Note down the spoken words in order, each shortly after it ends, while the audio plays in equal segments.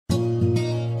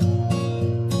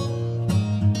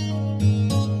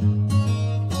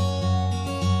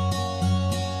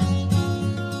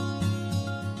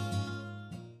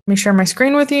me share my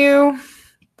screen with you.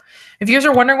 If you guys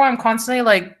are wondering why I'm constantly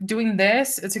like doing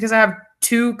this, it's because I have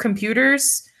two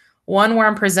computers, one where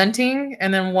I'm presenting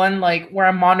and then one like where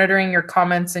I'm monitoring your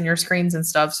comments and your screens and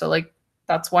stuff. So like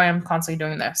that's why I'm constantly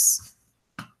doing this.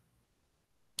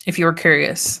 If you were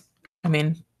curious. I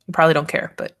mean, you probably don't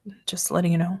care, but just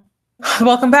letting you know.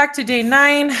 Welcome back to day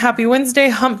 9. Happy Wednesday,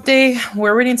 hump day. We're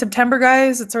already in September,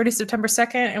 guys. It's already September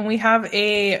 2nd, and we have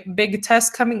a big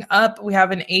test coming up. We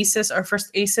have an ACES, our first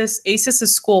ACES. ACES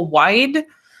is school-wide.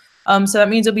 So that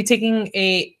means you'll be taking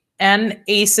an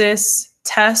ACES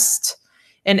test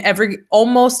in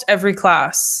almost every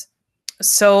class.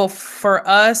 So for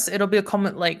us, it'll be a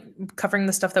comment like covering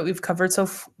the stuff that we've covered so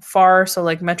far. So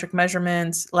like metric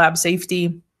measurements, lab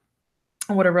safety,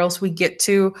 whatever else we get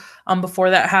to before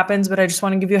that happens. But I just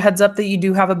want to give you a heads up that you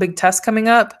do have a big test coming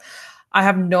up. I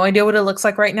have no idea what it looks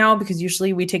like right now because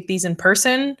usually we take these in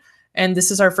person. And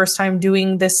this is our first time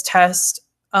doing this test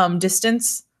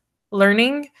distance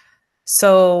learning.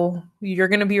 So you're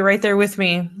going to be right there with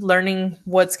me learning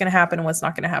what's going to happen and what's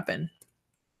not going to happen.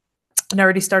 And I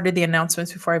already started the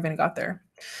announcements before I even got there.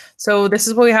 So this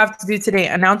is what we have to do today.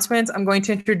 Announcements. I'm going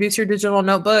to introduce your digital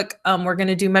notebook. We're going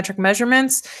to do metric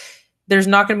measurements. There's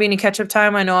not going to be any catch-up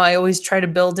time. I know I always try to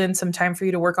build in some time for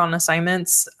you to work on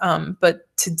assignments, but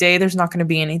today there's not going to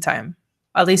be any time,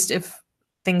 at least if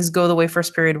things go the way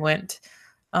first period went.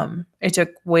 It took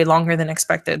way longer than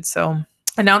expected. So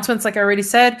announcements, like I already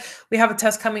said, we have a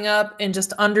test coming up in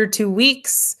just under 2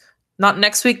 weeks, not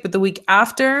next week, but the week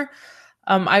after.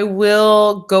 I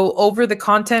will go over the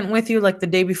content with you like the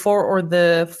day before or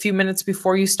the few minutes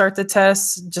before you start the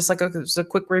test, just like a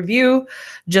quick review,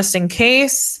 just in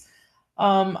case.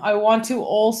 I want to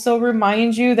also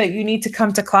remind you that you need to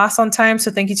come to class on time. So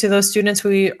thank you to those students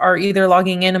who are either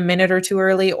logging in a minute or two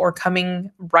early or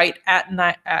coming right at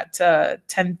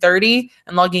 10:30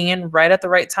 and logging in right at the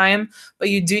right time.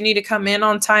 But you do need to come in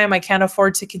on time. I can't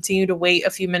afford to continue to wait a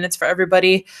few minutes for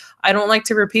everybody. I don't like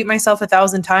to repeat myself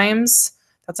 1,000 times.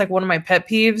 That's like one of my pet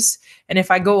peeves. And if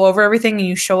I go over everything and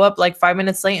you show up like 5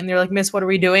 minutes late and they're like, "Miss, what are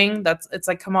we doing?" It's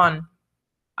like, come on.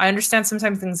 I understand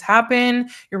sometimes things happen.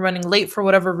 You're running late for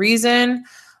whatever reason,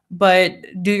 but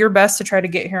do your best to try to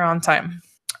get here on time.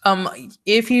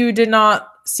 If you did not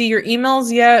see your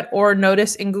emails yet or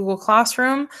notice in Google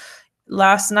Classroom,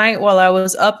 last night while I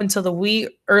was up until the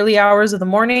early hours of the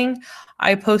morning,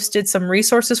 I posted some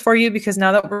resources for you because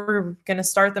now that we're going to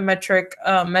start the metric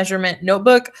measurement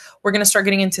notebook, we're going to start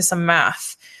getting into some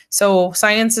math. So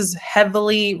science is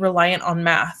heavily reliant on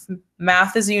math.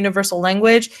 Math is a universal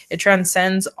language. It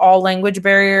transcends all language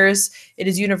barriers. It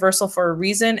is universal for a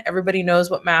reason. Everybody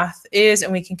knows what math is,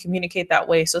 and we can communicate that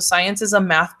way. So science is a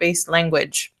math-based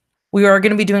language. We are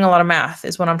going to be doing a lot of math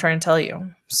is what I'm trying to tell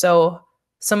you. So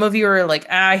some of you are like,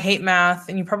 I hate math,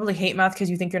 and you probably hate math because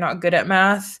you think you're not good at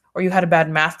math, or you had a bad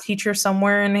math teacher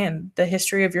somewhere in the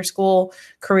history of your school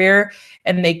career,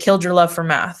 and they killed your love for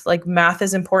math. Like math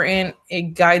is important.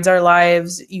 It guides our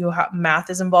lives.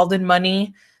 Math is involved in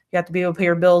money. You have to be able to pay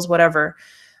your bills, whatever.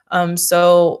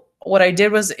 So what I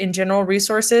did was in general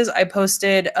resources, I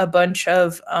posted a bunch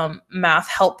of math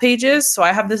help pages. So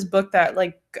I have this book that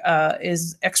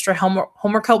is extra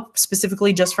homework help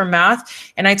specifically just for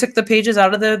math. And I took the pages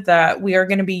out of there that we are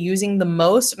going to be using the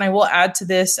most. And I will add to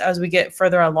this as we get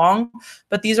further along.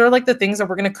 But these are like the things that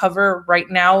we're going to cover right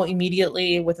now,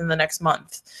 immediately within the next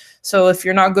month. So if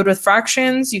you're not good with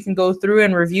fractions, you can go through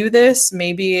and review this.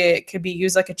 Maybe it could be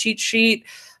used like a cheat sheet.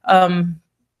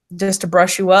 Just to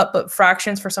brush you up, but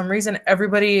fractions for some reason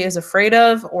everybody is afraid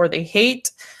of or they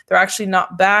hate. They're actually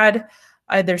not bad.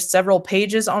 There's several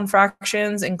pages on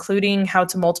fractions, including how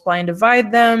to multiply and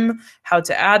divide them, how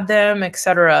to add them,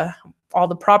 etc. All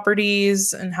the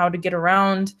properties and how to get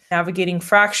around navigating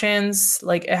fractions.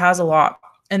 Like it has a lot.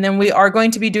 And then we are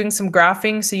going to be doing some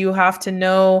graphing. So you have to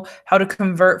know how to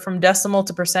convert from decimal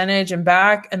to percentage and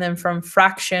back, and then from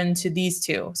fraction to these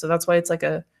two. So that's why it's like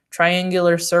a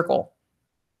triangular circle.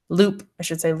 Loop, I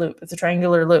should say loop. It's a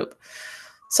triangular loop.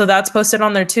 So that's posted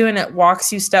on there too, and it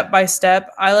walks you step by step.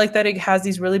 I like that it has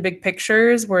these really big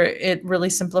pictures where it really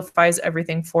simplifies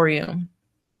everything for you.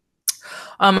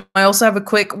 I also have a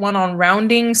quick one on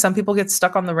rounding. Some people get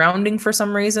stuck on the rounding for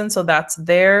some reason, so that's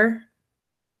there.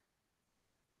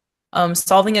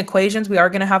 Solving equations, we are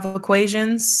going to have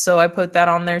equations, so I put that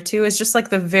on there too. It's just like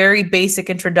the very basic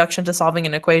introduction to solving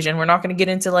an equation. We're not going to get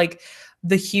into like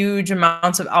the huge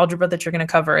amounts of algebra that you're going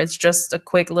to cover. It's just a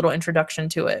quick little introduction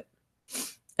to it.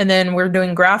 And then we're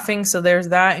doing graphing, so there's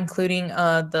that, including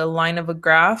the line of a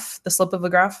graph, the slope of a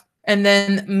graph. And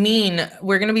then mean,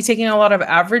 we're going to be taking a lot of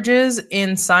averages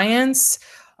in science.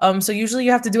 So usually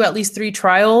you have to do at least 3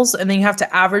 trials, and then you have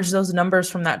to average those numbers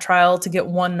from that trial to get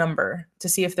one number to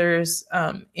see if there's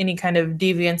any kind of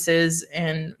deviances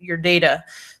in your data.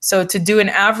 So to do an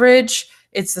average,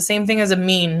 it's the same thing as a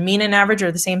mean. Mean and average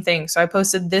are the same thing. So I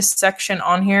posted this section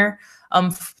on here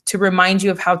to remind you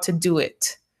of how to do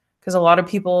it, because a lot of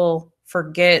people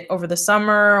forget over the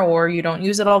summer or you don't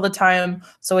use it all the time.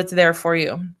 So it's there for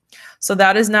you. So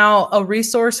that is now a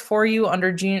resource for you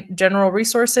under general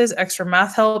resources, extra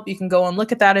math help. You can go and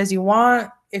look at that as you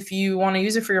want. If you want to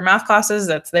use it for your math classes,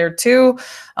 that's there too.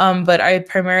 But I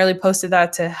primarily posted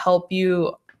that to help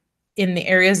you in the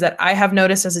areas that I have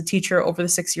noticed as a teacher over the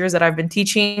 6 years that I've been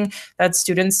teaching that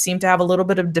students seem to have a little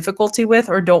bit of difficulty with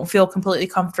or don't feel completely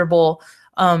comfortable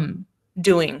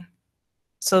doing.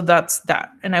 So that's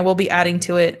that. And I will be adding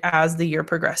to it as the year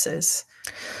progresses.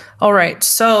 All right,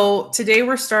 so today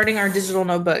we're starting our digital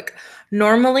notebook.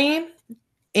 Normally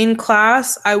in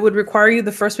class, I would require you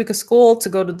the first week of school to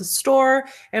go to the store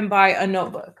and buy a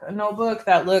notebook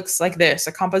that looks like this,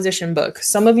 a composition book.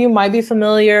 Some of you might be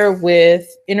familiar with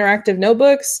interactive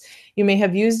notebooks. You may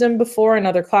have used them before in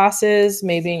other classes,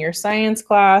 maybe in your science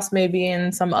class, maybe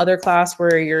in some other class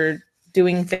where you're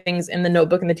doing things in the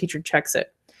notebook and the teacher checks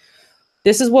it.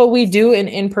 This is what we do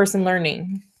in-person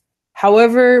learning.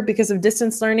 However, because of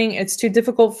distance learning, it's too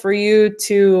difficult for you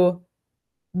to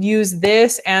use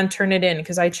this and turn it in,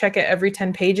 because I check it every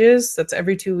 10 pages. That's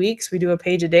every 2 weeks. We do a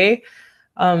page a day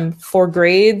for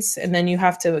grades, and then you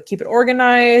have to keep it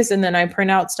organized, and then I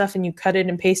print out stuff and you cut it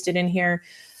and paste it in here.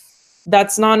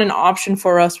 That's not an option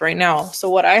for us right now. So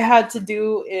what I had to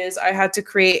do is I had to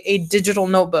create a digital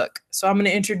notebook. So I'm going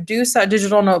to introduce that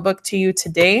digital notebook to you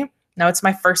today. Now it's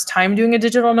my first time doing a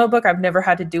digital notebook. I've never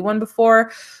had to do one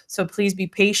before. So please be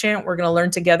patient. We're going to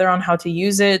learn together on how to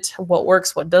use it, what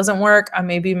works, what doesn't work. I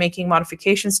may be making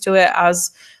modifications to it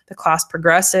as the class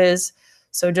progresses.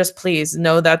 So just please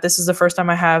know that this is the first time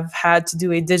I have had to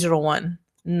do a digital one.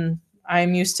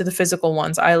 I'm used to the physical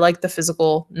ones. I like the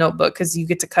physical notebook because you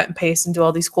get to cut and paste and do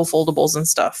all these cool foldables and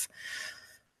stuff.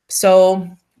 So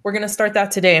we're going to start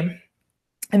that today.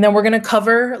 And then we're going to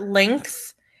cover length.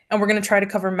 And we're going to try to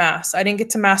cover mass. I didn't get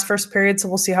to mass first period, so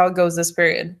we'll see how it goes this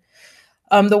period.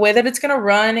 The way that it's going to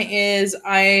run is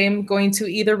I'm going to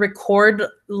either record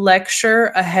lecture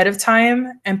ahead of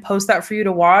time and post that for you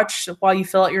to watch while you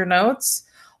fill out your notes,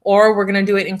 or we're going to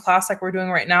do it in class like we're doing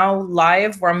right now,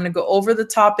 live, where I'm going to go over the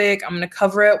topic, I'm going to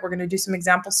cover it, we're going to do some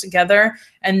examples together,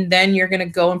 and then you're going to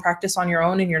go and practice on your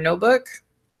own in your notebook.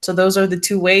 So those are the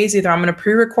two ways. Either I'm going to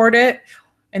pre-record it,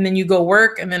 and then you go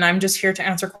work, and then I'm just here to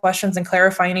answer questions and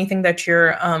clarify anything that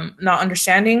you're not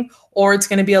understanding, or it's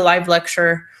going to be a live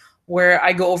lecture where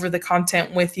I go over the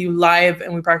content with you live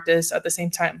and we practice at the same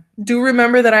time. Do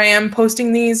remember that I am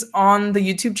posting these on the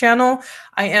YouTube channel.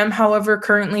 I am, however,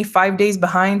 currently 5 days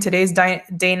behind. Today's day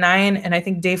 9, and I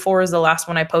think day 4 is the last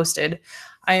one I posted.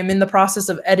 I am in the process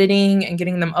of editing and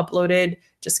getting them uploaded.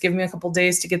 Just give me a couple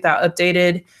days to get that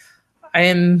updated. I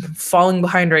am falling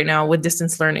behind right now with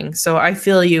distance learning. So I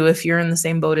feel you if you're in the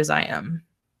same boat as I am.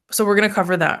 So we're going to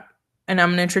cover that. And I'm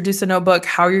going to introduce the notebook,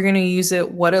 how you're going to use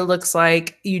it, what it looks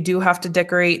like. You do have to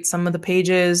decorate some of the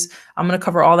pages. I'm going to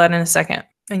cover all that in a second.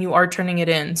 And you are turning it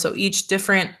in. So each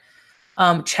different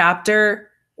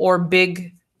chapter or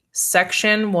big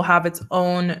section will have its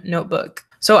own notebook.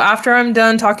 So after I'm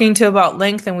done talking to you about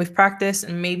length and we've practiced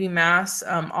and maybe mass,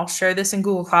 I'll share this in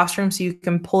Google Classroom so you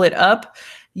can pull it up.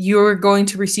 You're going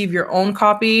to receive your own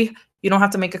copy. You don't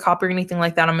have to make a copy or anything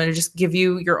like that. I'm going to just give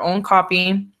you your own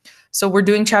copy. So we're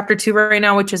doing chapter 2 right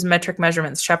now, which is metric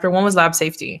measurements. Chapter 1 was lab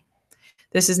safety.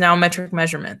 This is now metric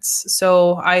measurements.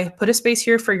 So I put a space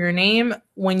here for your name.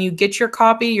 When you get your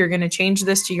copy, you're going to change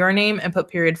this to your name and put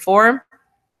period 4.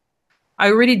 I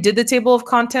already did the table of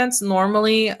contents.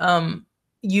 Normally,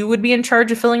 you would be in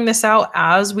charge of filling this out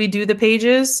as we do the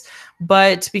pages.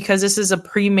 But because this is a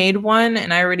pre-made one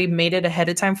and I already made it ahead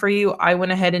of time for you, I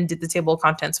went ahead and did the table of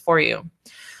contents for you.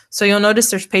 So you'll notice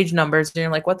there's page numbers and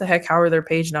you're like, what the heck? How are there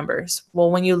page numbers?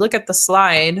 Well, when you look at the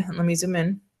slide, let me zoom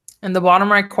in the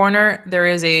bottom right corner, there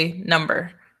is a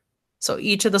number. So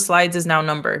each of the slides is now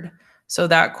numbered. So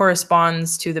that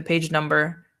corresponds to the page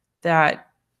number that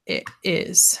it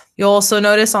is. You'll also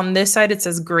notice on this side, it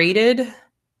says graded.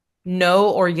 No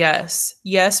or yes.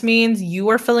 Yes means you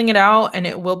are filling it out and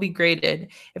it will be graded.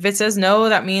 If it says no,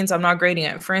 that means I'm not grading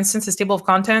it. For instance, this table of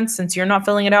contents, since you're not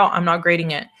filling it out, I'm not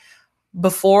grading it.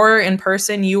 Before in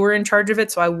person, you were in charge of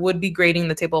it, so I would be grading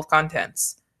the table of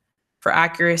contents for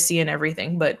accuracy and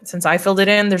everything. But since I filled it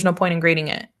in, there's no point in grading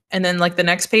it. And then like the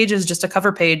next page is just a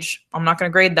cover page. I'm not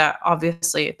going to grade that,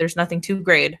 obviously. There's nothing to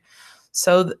grade.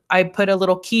 So I put a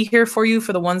little key here for you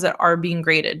for the ones that are being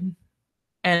graded.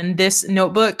 And this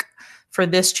notebook for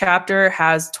this chapter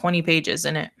has 20 pages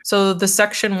in it. So the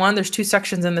section 1, there's 2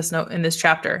 sections in this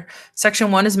chapter.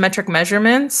 Section 1 is metric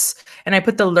measurements, and I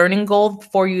put the learning goal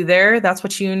for you there. That's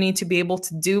what you need to be able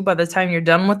to do by the time you're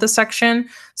done with the section.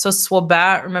 So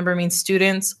SWOBAT, remember, means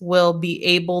students will be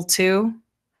able to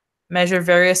measure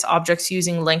various objects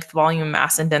using length, volume,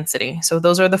 mass, and density. So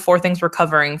those are the 4 things we're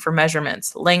covering for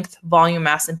measurements: length, volume,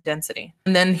 mass, and density.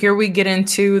 And then here we get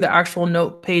into the actual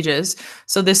note pages.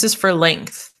 So this is for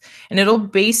length. And it'll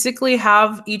basically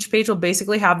have, each page will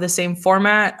basically have the same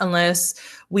format unless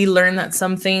we learn that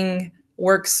something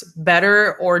works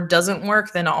better or doesn't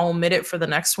work, then I'll omit it for the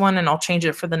next one and I'll change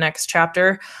it for the next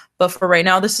chapter. But for right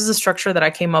now, this is a structure that I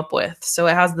came up with. So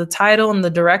it has the title and the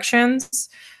directions.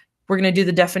 We're going to do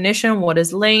the definition, what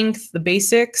is length, the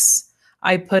basics.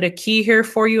 I put a key here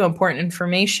for you, important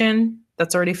information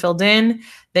that's already filled in.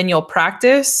 Then you'll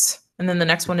practice. And then the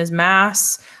next one is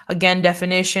mass. Again,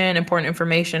 definition, important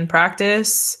information,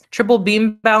 practice. Triple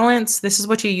beam balance. This is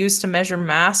what you use to measure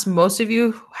mass. Most of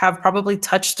you have probably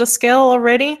touched a scale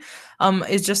already.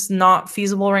 It's just not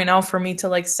feasible right now for me to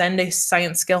like send a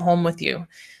science scale home with you.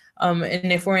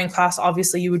 And if we're in class,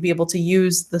 obviously you would be able to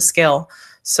use the scale.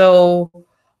 So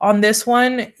on this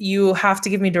one, you have to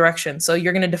give me directions. So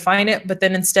you're going to define it, but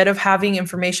then instead of having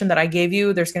information that I gave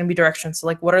you, there's going to be directions. So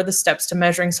like, what are the steps to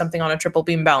measuring something on a triple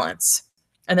beam balance?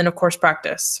 And then of course,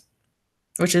 practice,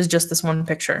 which is just this one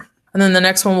picture. And then the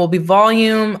next one will be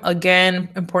volume. Again,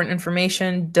 important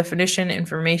information, definition,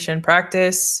 information,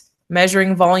 practice,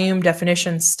 measuring volume,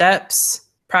 definition, steps,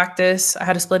 practice. I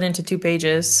had to split it into 2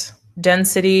 pages.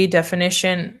 Density,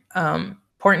 definition,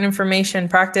 important information,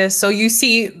 practice. So you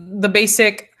see the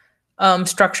basic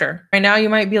structure. Right now you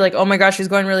might be like, oh my gosh, she's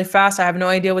going really fast. I have no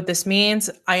idea what this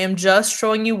means. I am just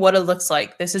showing you what it looks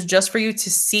like. This is just for you to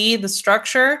see the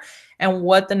structure and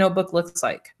what the notebook looks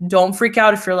like. Don't freak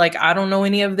out if you're like, I don't know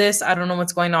any of this. I don't know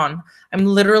what's going on. I'm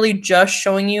literally just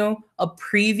showing you a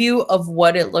preview of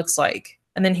what it looks like.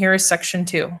 And then here is section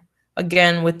 2.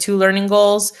 Again, with 2 learning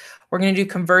goals, we're going to do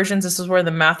conversions. This is where the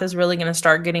math is really going to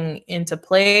start getting into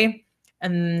play,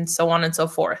 and so on and so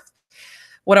forth.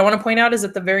 What I want to point out is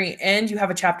at the very end, you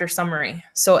have a chapter summary.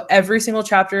 So every single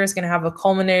chapter is going to have a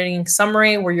culminating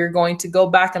summary where you're going to go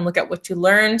back and look at what you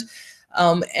learned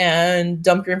and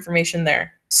dump your information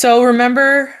there. So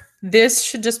remember, this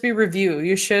should just be review.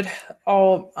 You should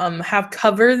all have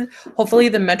covered, hopefully,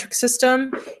 the metric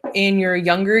system in your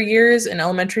younger years in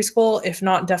elementary school, if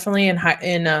not definitely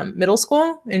in middle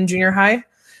school, in junior high.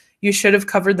 You should have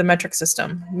covered the metric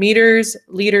system: meters,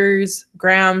 liters,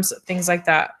 grams, things like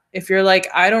that. If you're like,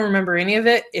 I don't remember any of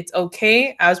it, it's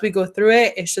okay. As we go through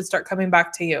it, it should start coming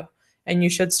back to you and you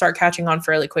should start catching on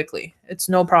fairly quickly. It's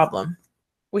no problem.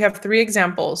 We have 3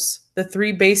 examples, the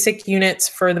 3 basic units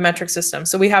for the metric system.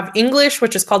 So we have English,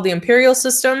 which is called the imperial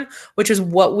system, which is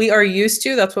what we are used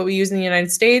to. That's what we use in the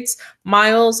United States: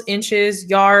 miles, inches,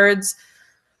 yards.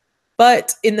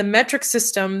 But in the metric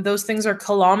system, those things are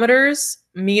kilometers,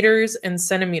 meters, and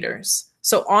centimeters.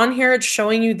 So on here, it's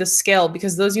showing you the scale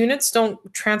because those units don't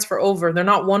transfer over. They're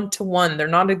not 1-to-1. They're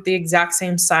not the exact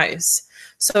same size.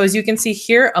 So as you can see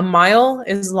here, a mile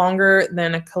is longer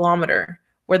than a kilometer.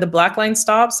 Where the black line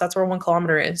stops, that's where 1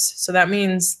 kilometer is. So that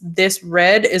means this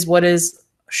red is what is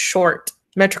short.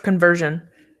 Metric conversion,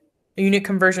 a unit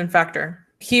conversion factor.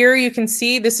 Here you can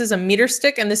see this is a meter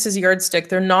stick and this is yardstick.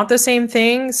 They're not the same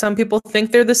thing. Some people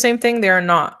think they're the same thing. They are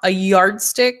not. A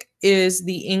yardstick is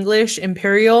the English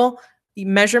imperial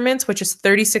measurements, which is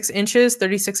 36 inches.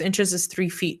 36 inches is 3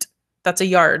 feet. That's a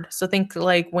yard. So think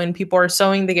like when people are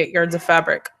sewing, they get yards of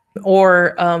fabric.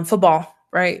 Or football,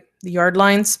 right? The yard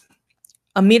lines.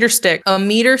 A meter stick. A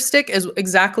meter stick is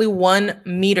exactly 1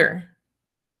 meter.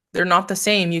 They're not the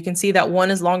same. You can see that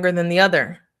one is longer than the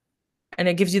other. And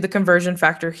it gives you the conversion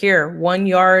factor here. 1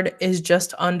 yard is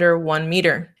just under 1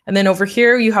 meter. And then over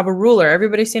here, you have a ruler.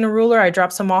 Everybody seen a ruler? I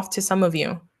dropped some off to some of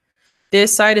you.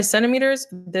 This side is centimeters.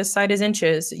 This side is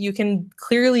inches. You can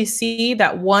clearly see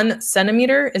that 1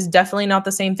 centimeter is definitely not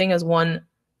the same thing as 1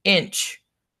 inch.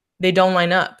 They don't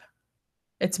line up.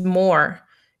 It's more.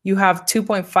 You have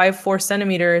 2.54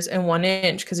 centimeters and 1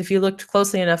 inch. Because if you looked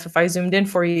closely enough, if I zoomed in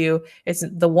for you, it's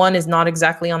the 1 is not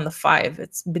exactly on the 5.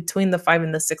 It's between the 5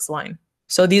 and the 6 line.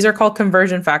 So these are called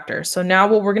conversion factors. So now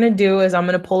what we're going to do is I'm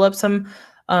going to pull up some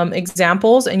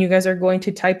examples and you guys are going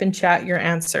to type in chat your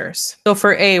answers. So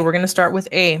for A, we're going to start with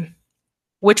A.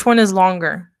 Which one is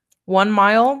longer? 1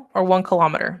 mile or 1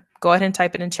 kilometer? Go ahead and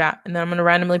type it in chat and then I'm going to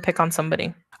randomly pick on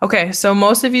somebody. Okay, so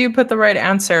most of you put the right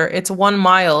answer. It's 1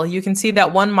 mile. You can see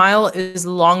that 1 mile is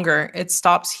longer. It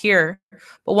stops here,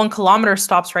 but 1 kilometer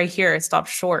stops right here. It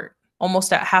stops short,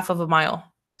 almost at half of a mile.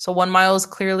 So 1 mile is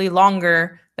clearly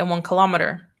longer than 1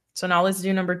 kilometer. So now let's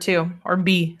do number 2, or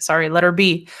B, sorry, letter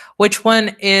B. Which one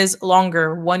is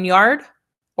longer, 1 yard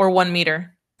or 1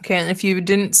 meter? Okay, and if you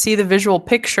didn't see the visual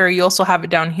picture, you also have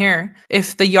it down here.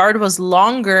 If the yard was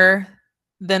longer,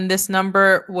 then this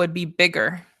number would be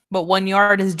bigger. But 1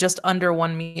 yard is just under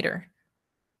 1 meter.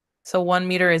 So 1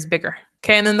 meter is bigger.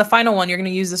 Okay, and then the final one, you're going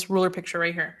to use this ruler picture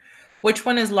right here. Which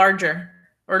one is larger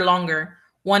or longer,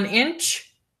 1 inch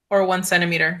or 1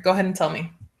 centimeter? Go ahead and tell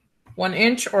me. 1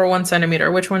 inch or 1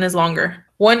 centimeter? Which one is longer?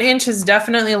 1 inch is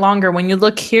definitely longer. When you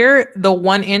look here, the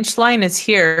 1 inch line is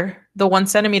here. The 1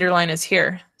 centimeter line is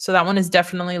here. So that one is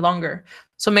definitely longer.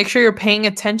 So make sure you're paying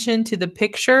attention to the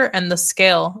picture and the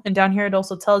scale. And down here, it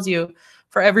also tells you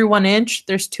for every 1 inch,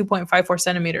 there's 2.54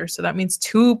 centimeters. So that means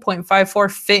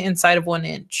 2.54 fit inside of 1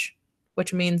 inch,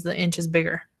 which means the inch is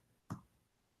bigger.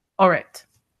 All right.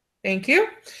 Thank you.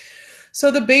 So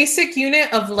the basic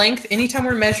unit of length, anytime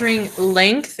we're measuring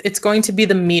length, it's going to be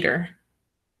the meter.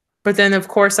 But then, of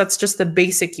course, that's just the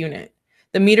basic unit.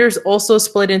 The meter is also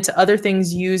split into other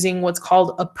things using what's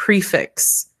called a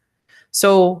prefix.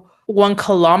 So 1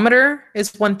 kilometer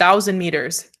is 1,000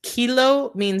 meters.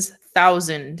 Kilo means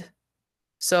 1,000.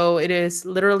 So it is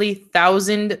literally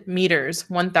 1,000 meters,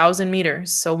 1,000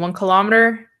 meters. So 1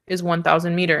 kilometer is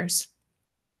 1,000 meters.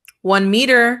 1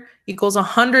 meter equals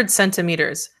 100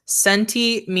 centimeters.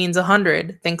 Centi means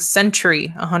 100. Think century,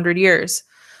 100 years.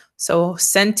 So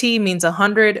centi means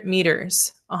 100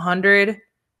 meters, 100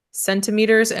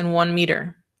 centimeters and 1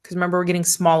 meter. Because remember, we're getting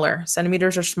smaller.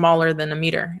 Centimeters are smaller than a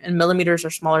meter, and millimeters are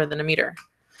smaller than a meter.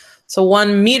 So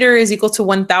 1 meter is equal to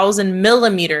 1,000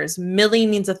 millimeters. Milli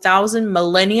means 1,000.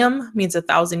 Millennium means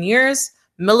 1,000 years.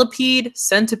 Millipede,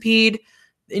 centipede,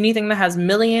 anything that has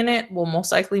milli in it will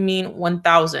most likely mean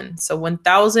 1,000. So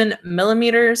 1,000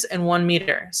 millimeters and 1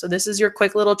 meter. So this is your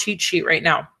quick little cheat sheet right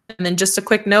now. And then just a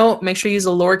quick note, make sure you use a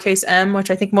lowercase m, which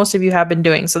I think most of you have been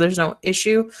doing, so there's no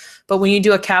issue. But when you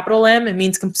do a capital M, it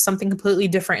means something completely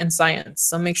different in science.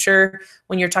 So make sure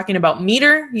when you're talking about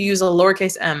meter, you use a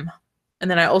lowercase m. And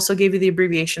then I also gave you the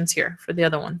abbreviations here for the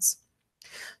other ones.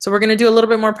 So we're going to do a little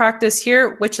bit more practice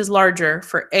here. Which is larger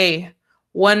for A,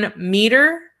 1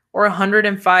 meter or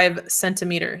 105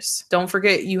 centimeters? Don't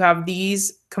forget you have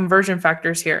these conversion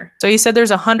factors here. So you said there's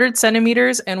 100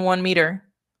 centimeters and 1 meter.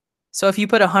 So if you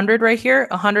put 100 right here,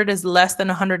 100 is less than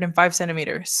 105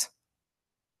 centimeters.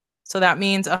 So that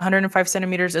means 105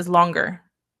 centimeters is longer.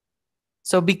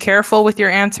 So be careful with your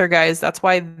answer, guys. That's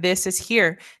why this is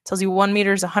here. It tells you 1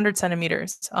 meter is 100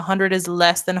 centimeters. 100 is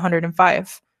less than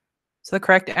 105. So the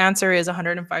correct answer is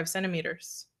 105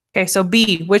 centimeters. Okay, so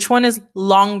B, which one is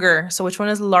longer? So which one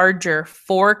is larger?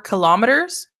 4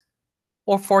 kilometers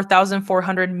or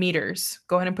 4,400 meters?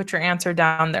 Go ahead and put your answer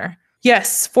down there.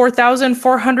 Yes,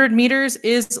 4,400 meters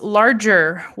is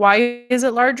larger. Why is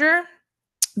it larger?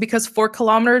 Because 4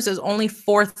 kilometers is only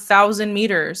 4,000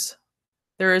 meters.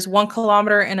 There is 1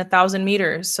 kilometer and 1,000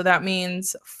 meters. So that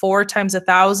means 4 times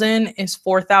 1,000 is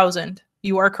 4,000.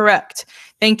 You are correct.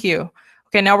 Thank you.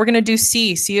 Okay, now we're going to do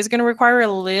C. C is going to require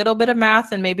a little bit of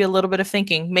math and maybe a little bit of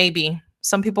thinking. Maybe.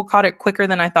 Some people caught it quicker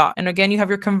than I thought. And again, you have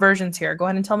your conversions here. Go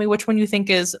ahead and tell me which one you think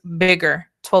is bigger,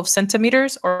 12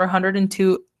 centimeters or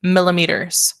 102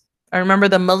 millimeters. I remember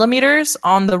the millimeters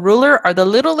on the ruler are the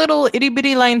little itty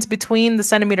bitty lines between the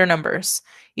centimeter numbers.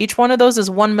 Each one of those is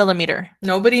 1 millimeter.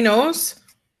 Nobody knows?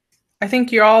 I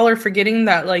think you all are forgetting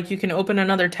that like you can open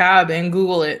another tab and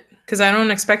Google it, because I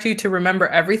don't expect you to remember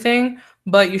everything,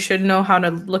 but you should know how to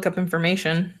look up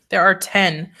information. There are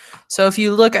 10. So if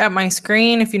you look at my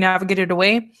screen, if you navigate it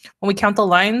away, when we count the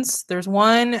lines, there's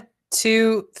 1,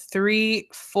 2, 3,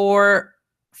 4,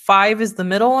 5 is the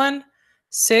middle one,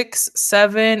 6,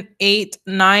 7, 8,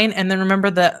 9, and then remember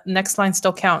the next line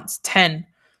still counts, 10.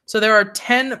 So there are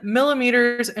 10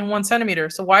 millimeters and 1 centimeter.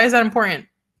 So why is that important?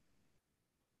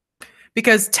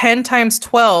 Because 10 times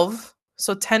 12,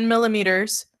 so 10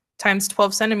 millimeters times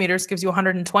 12 centimeters gives you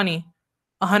 120.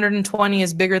 120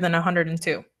 is bigger than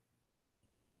 102.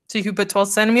 So if you put 12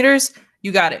 centimeters,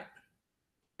 you got it.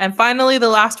 And finally, the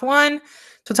last one.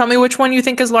 So tell me which one you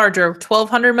think is larger,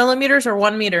 1,200 millimeters or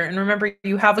 1 meter. And remember,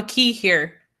 you have a key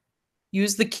here.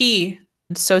 Use the key.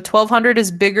 So 1,200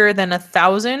 is bigger than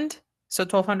 1,000. So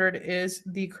 1,200 is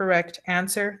the correct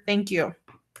answer. Thank you.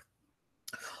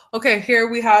 Okay, here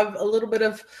we have a little bit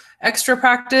of extra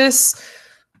practice.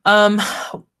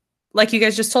 Like you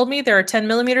guys just told me, there are 10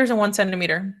 millimeters and 1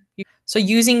 centimeter. So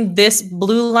using this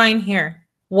blue line here,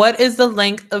 what is the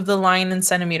length of the line in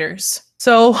centimeters?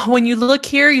 So when you look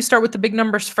here, you start with the big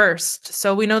numbers first.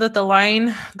 So we know that the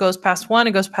line goes past 1,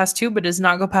 it goes past 2, but does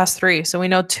not go past 3. So we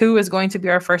know 2 is going to be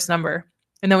our first number.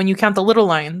 And then when you count the little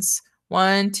lines,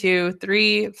 1, 2,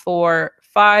 3, 4,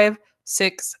 5,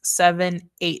 6, 7,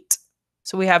 8.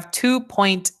 So we have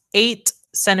 2.8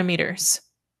 centimeters.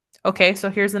 Okay, so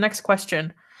here's the next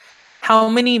question. How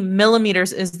many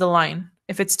millimeters is the line?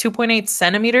 If it's 2.8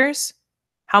 centimeters,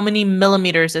 how many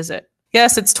millimeters is it?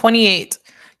 Yes, it's 28.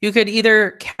 You could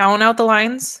either count out the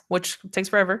lines, which takes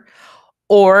forever,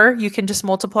 or you can just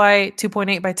multiply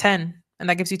 2.8 by 10, and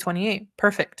that gives you 28.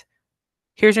 Perfect.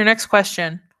 Here's your next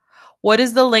question. What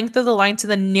is the length of the line to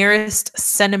the nearest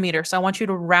centimeter? So I want you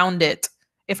to round it.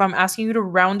 If I'm asking you to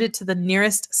round it to the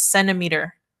nearest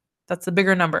centimeter, that's the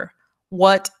bigger number.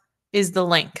 What is the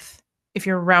length if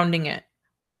you're rounding it?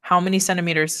 How many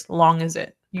centimeters long is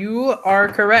it? You are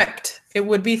correct. It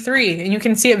would be 3, and you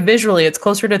can see it visually. It's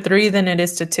closer to 3 than it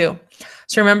is to 2.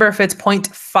 So remember, if it's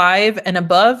 0.5 and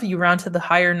above, you round to the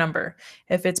higher number.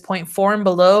 If it's 0.4 and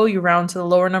below, you round to the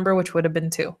lower number, which would have been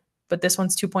 2. But this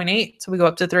one's 2.8, so we go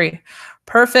up to 3.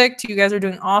 Perfect. You guys are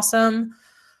doing awesome.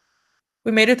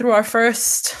 We made it through our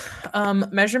first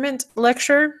measurement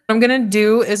lecture. What I'm going to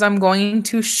do is I'm going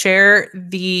to share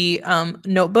the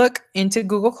notebook into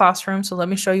Google Classroom. So let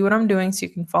me show you what I'm doing so you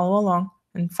can follow along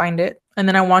and find it. And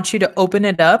then I want you to open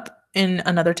it up in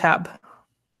another tab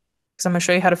because I'm going to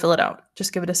show you how to fill it out.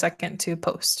 Just give it a second to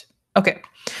post. Okay,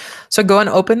 so go and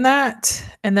open that.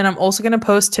 And then I'm also going to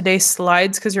post today's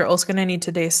slides because you're also going to need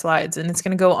today's slides. And it's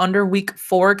going to go under week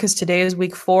 4 because today is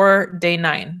week 4, day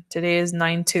 9. Today is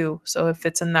 9/2. So it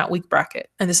fits in that week bracket.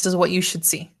 And this is what you should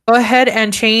see. Go ahead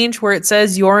and change where it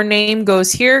says your name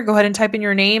goes here. Go ahead and type in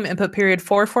your name and put period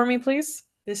 4 for me, please.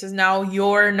 This is now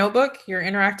your notebook, your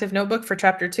interactive notebook for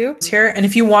chapter 2. It's here. And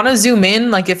if you want to zoom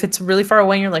in, like if it's really far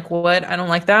away and you're like, what? I don't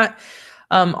like that.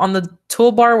 On the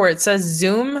toolbar where it says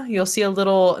zoom, you'll see a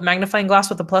little magnifying glass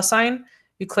with a plus sign.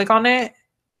 You click on it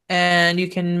and you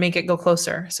can make it go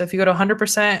closer. So if you go to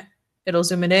 100%, it'll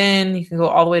zoom it in. You can go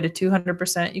all the way to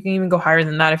 200%. You can even go higher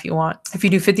than that if you want. If you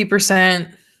do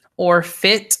 50% or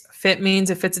fit means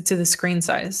it fits it to the screen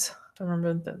size. So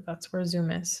remember that that's where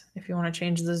zoom is if you want to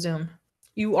change the zoom.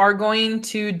 You are going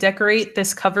to decorate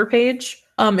this cover page.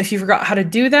 If you forgot how to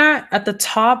do that, at the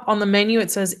top on the menu, it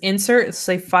says insert. It'll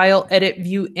say file, edit,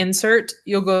 view, insert.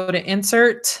 You'll go to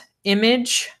insert,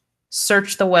 image,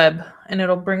 search the web, and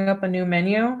it'll bring up a new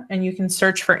menu and you can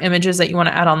search for images that you want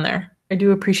to add on there. I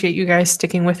do appreciate you guys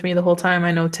sticking with me the whole time.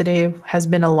 I know today has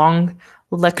been a long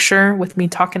lecture with me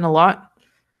talking a lot.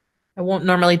 I won't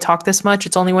normally talk this much.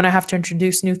 It's only when I have to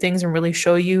introduce new things and really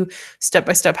show you step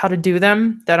by step how to do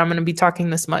them that I'm going to be talking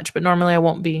this much, but normally I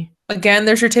won't be. Again,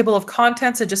 there's your table of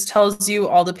contents. It just tells you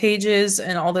all the pages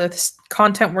and all the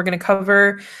content we're going to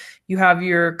cover. You have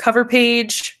your cover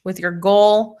page with your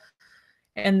goal.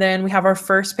 And then we have our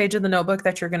first page of the notebook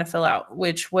that you're going to fill out,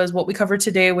 which was what we covered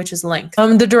today, which is length.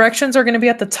 The directions are going to be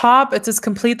at the top. It says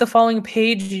complete the following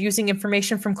page using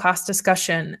information from class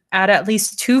discussion. Add at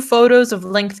least 2 photos of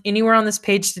length anywhere on this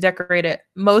page to decorate it.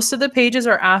 Most of the pages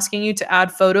are asking you to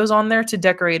add photos on there to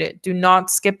decorate it. Do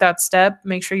not skip that step.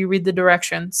 Make sure you read the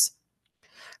directions.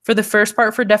 For the first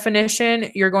part for definition,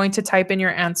 you're going to type in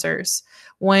your answers.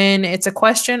 When it's a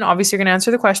question, obviously you're going to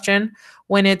answer the question.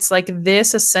 When it's like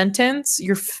this, a sentence,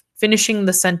 you're finishing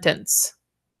the sentence.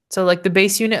 So like the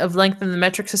base unit of length in the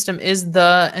metric system is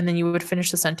the, and then you would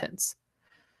finish the sentence.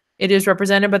 It is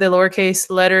represented by the lowercase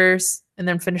letters and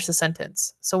then finish the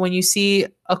sentence. So when you see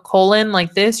a colon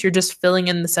like this, you're just filling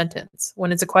in the sentence.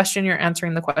 When it's a question, you're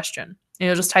answering the question. And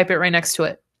you'll just type it right next to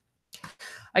it.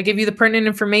 I give you the pertinent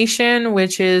information,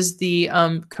 which is the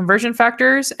conversion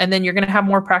factors, and then you're going to have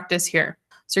more practice here.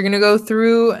 So you're going to go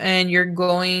through and you're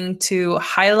going to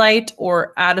highlight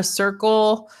or add a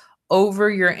circle over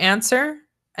your answer,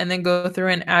 and then go through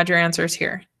and add your answers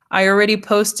here. I already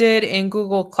posted in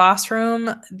Google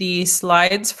Classroom the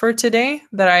slides for today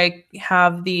that I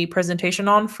have the presentation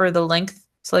on for the length.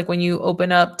 So like when you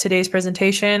open up today's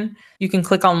presentation, you can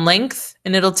click on length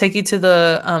and it'll take you to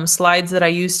the slides that I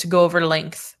used to go over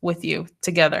length with you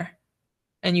together.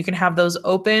 And you can have those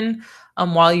open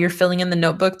while you're filling in the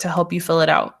notebook to help you fill it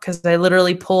out, because I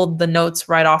literally pulled the notes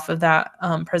right off of that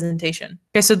presentation.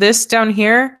 Okay, so this down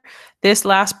here, this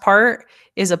last part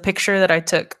is a picture that I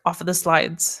took off of the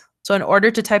slides. So in order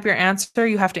to type your answer,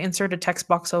 you have to insert a text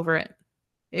box over it.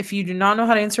 If you do not know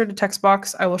how to insert a text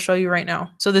box, I will show you right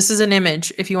now. So this is an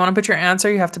image. If you want to put your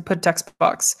answer, you have to put text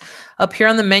box. Up here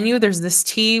on the menu, there's this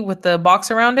T with the box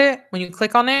around it. When you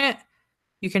click on it,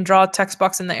 you can draw a text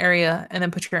box in the area and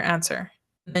then put your answer.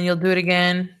 And then you'll do it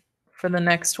again for the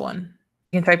next one.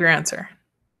 You can type your answer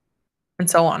and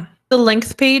so on. The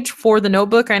length page for the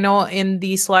notebook, I know in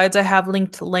the slides I have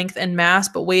linked length and mass,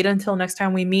 but wait until next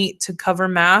time we meet to cover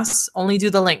mass. Only do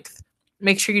the length.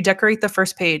 Make sure you decorate the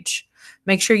first page.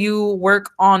 Make sure you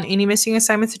work on any missing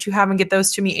assignments that you have and get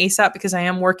those to me ASAP because I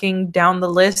am working down the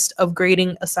list of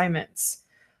grading assignments.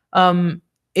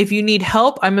 If you need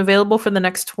help, I'm available for the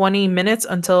next 20 minutes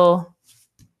until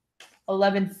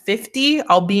 11:50.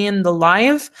 I'll be in the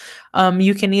live.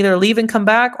 You can either leave and come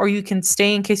back, or you can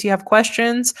stay in case you have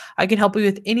questions. I can help you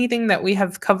with anything that we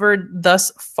have covered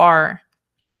thus far.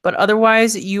 But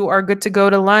otherwise, you are good to go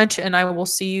to lunch, and I will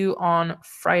see you on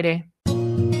Friday.